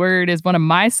 Reading the word is one of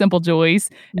my simple joys.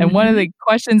 And one of Mhm. the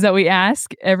questions that we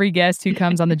ask every guest who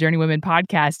comes on the Journey Women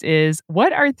podcast is,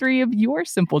 what are 3 of your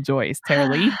simple joys,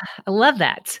 Tara-Leigh? I love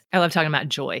that. I love talking about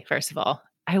joy, first of all.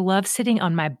 I love sitting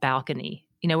on my balcony.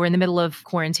 You know, we're in the middle of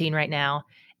quarantine right now,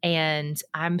 and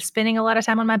I'm spending a lot of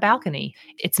time on my balcony.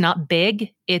 It's not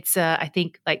big. It's, I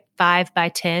think, like 5 by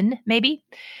 10, maybe.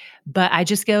 But I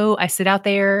sit out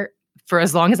there for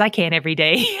as long as I can every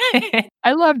day.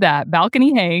 I love that.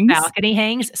 Balcony hangs. Balcony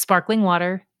hangs, sparkling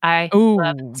water. I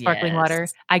love Oh, sparkling water.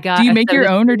 yes. I Do got you a make your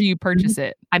Soda own or do Stream. you Mhm. purchase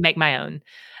it? I make my own.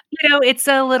 You know, it's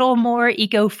a little more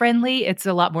eco-friendly. It's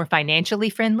a lot more financially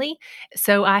friendly.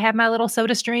 So I have my little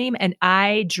Soda Stream, and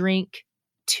I drink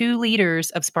 2 liters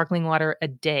of sparkling water a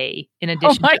day in Oh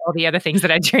addition my. to all the other things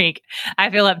that I drink. I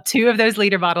fill up 2 of those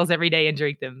liter bottles every day and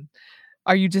drink them.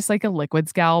 Are you just like a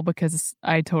liquids gal? Because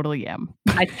I totally am.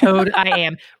 I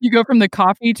am. You go from the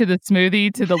coffee to the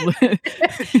smoothie to the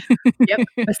Yep.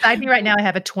 Beside me right now, I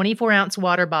have a 24-ounce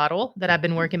water bottle that I've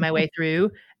been working my way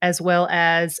through, as well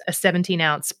as a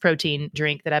 17-ounce protein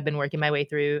drink that I've been working my way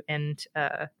through. And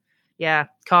yeah,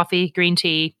 coffee, green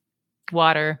tea,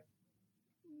 water,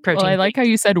 Well, I protein like how shakes.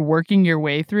 you said working your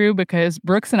way through because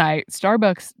Brooks and I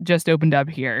Starbucks just opened up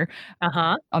here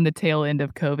Uh-huh. on the tail end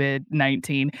of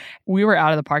COVID-19. We were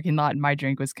out of the parking lot and my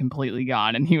drink was completely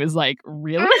gone, and he was like,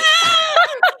 "Really?"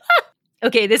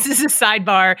 Okay, this is a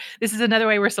sidebar. This is another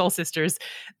way we're soul sisters.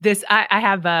 I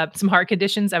have some heart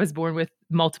conditions. I was born with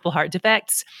multiple heart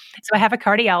defects. So I have a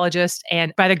cardiologist,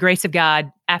 and by the grace of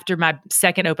God, after my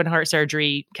second open heart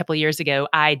surgery a couple of years ago,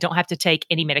 I don't have to take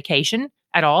any medication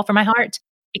at all for my heart,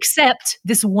 except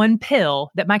this one pill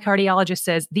that my cardiologist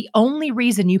says the only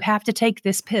reason you have to take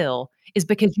this pill is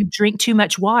because you drink too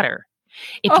much water.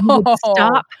 If you would Oh.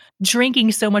 stop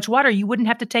drinking so much water, you wouldn't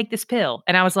have to take this pill.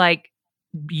 And I was like,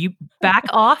 you back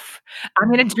off.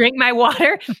 I'm going to drink my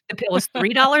water. The pill is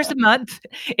 $3 a month.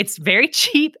 It's very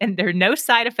cheap and there are no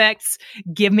side effects.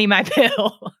 Give me my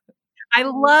pill. I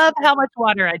love how much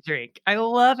water I drink. I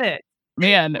love it.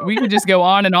 Man, we could just go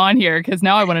on and on here because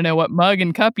now I wanna know what mug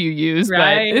and cup you use, but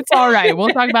Right. it's alright. We'll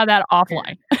talk about that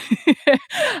offline.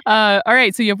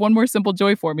 Alright, so you have one more simple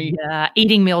joy for me. Yeah.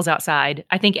 Eating meals outside.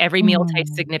 I think every meal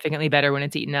tastes Mm. significantly better when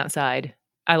it's eaten outside.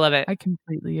 I love it. I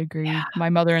completely agree. Yeah. My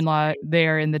mother-in-law,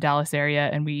 they're in the Dallas area,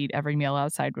 and we eat every meal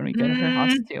outside when we go to her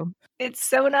house Mm. too. It's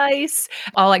so nice.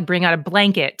 I'll, like, bring out a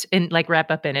blanket and, like,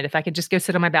 wrap up in it if I could just go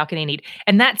sit on my balcony and eat,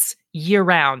 and that's year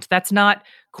round. That's not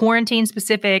quarantine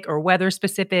specific or weather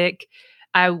specific.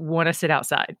 I wanna sit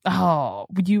outside. Oh,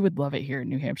 you would love it here in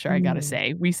New Hampshire, I gotta Mm.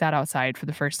 say. We sat outside for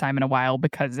the first time in a while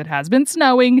because it has been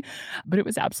snowing, but it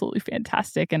was absolutely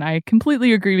fantastic, and I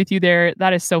completely agree with you there.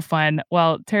 That is so fun.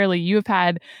 Well, Tara-Leigh, you have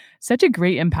had such a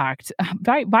great impact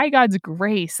by God's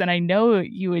grace, and I know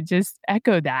you would just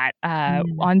echo that Mm.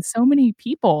 on so many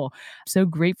people. So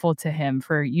grateful to Him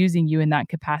for using you in that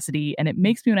capacity, and it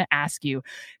makes me want to ask you,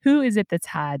 who is it that's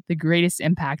had the greatest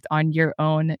impact on your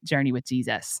own journey with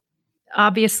Jesus?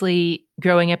 Obviously,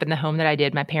 growing up in the home that I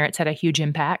did, my parents had a huge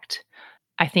impact.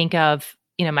 I think of,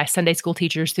 my Sunday school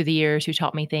teachers through the years who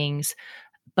taught me things.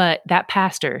 But that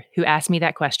pastor who asked me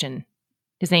that question,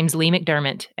 his name's Lee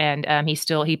McDermott, and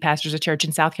he pastors a church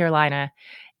in South Carolina.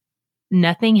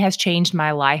 Nothing has changed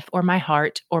my life or my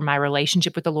heart or my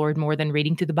relationship with the Lord more than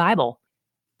reading through the Bible.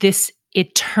 This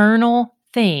eternal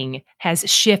thing has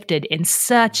shifted in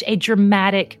such a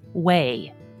dramatic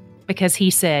way because he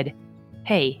said,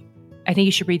 hey, I think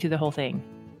you should read through the whole thing.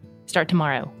 Start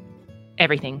tomorrow.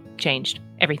 Everything changed.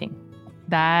 Everything.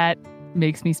 That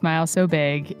makes me smile so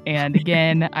big. And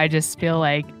again, I just feel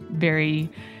like very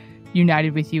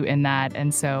united with you in that.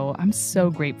 And so I'm so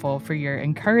grateful for your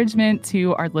encouragement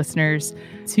to our listeners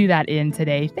to that end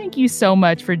today. Thank you so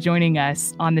much for joining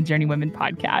us on the Journey Women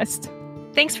podcast.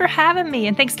 Thanks for having me.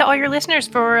 And thanks to all your listeners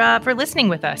for listening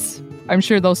with us. I'm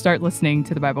sure they'll start listening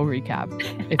to the Bible recap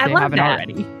if they haven't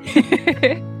already.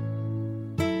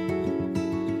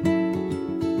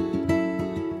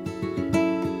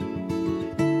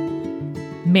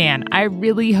 Man, I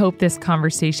really hope this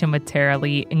conversation with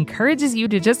Tara-Leigh encourages you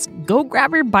to just go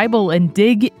grab your Bible and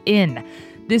dig in.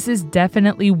 This is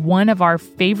definitely one of our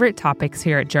favorite topics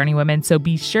here at Journey Women, so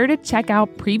be sure to check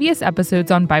out previous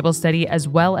episodes on Bible study as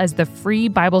well as the free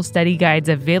Bible study guides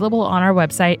available on our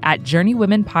website at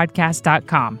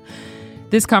journeywomenpodcast.com.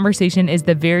 This conversation is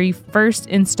the very first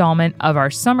installment of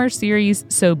our summer series,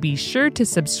 so be sure to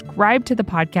subscribe to the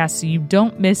podcast so you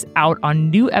don't miss out on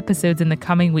new episodes in the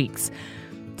coming weeks.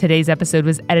 Today's episode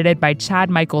was edited by Chad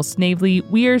Michael Snavely.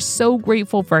 We are so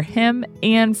grateful for him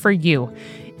and for you.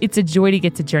 It's a joy to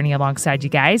get to journey alongside you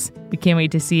guys. We can't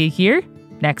wait to see you here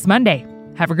next Monday.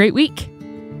 Have a great week.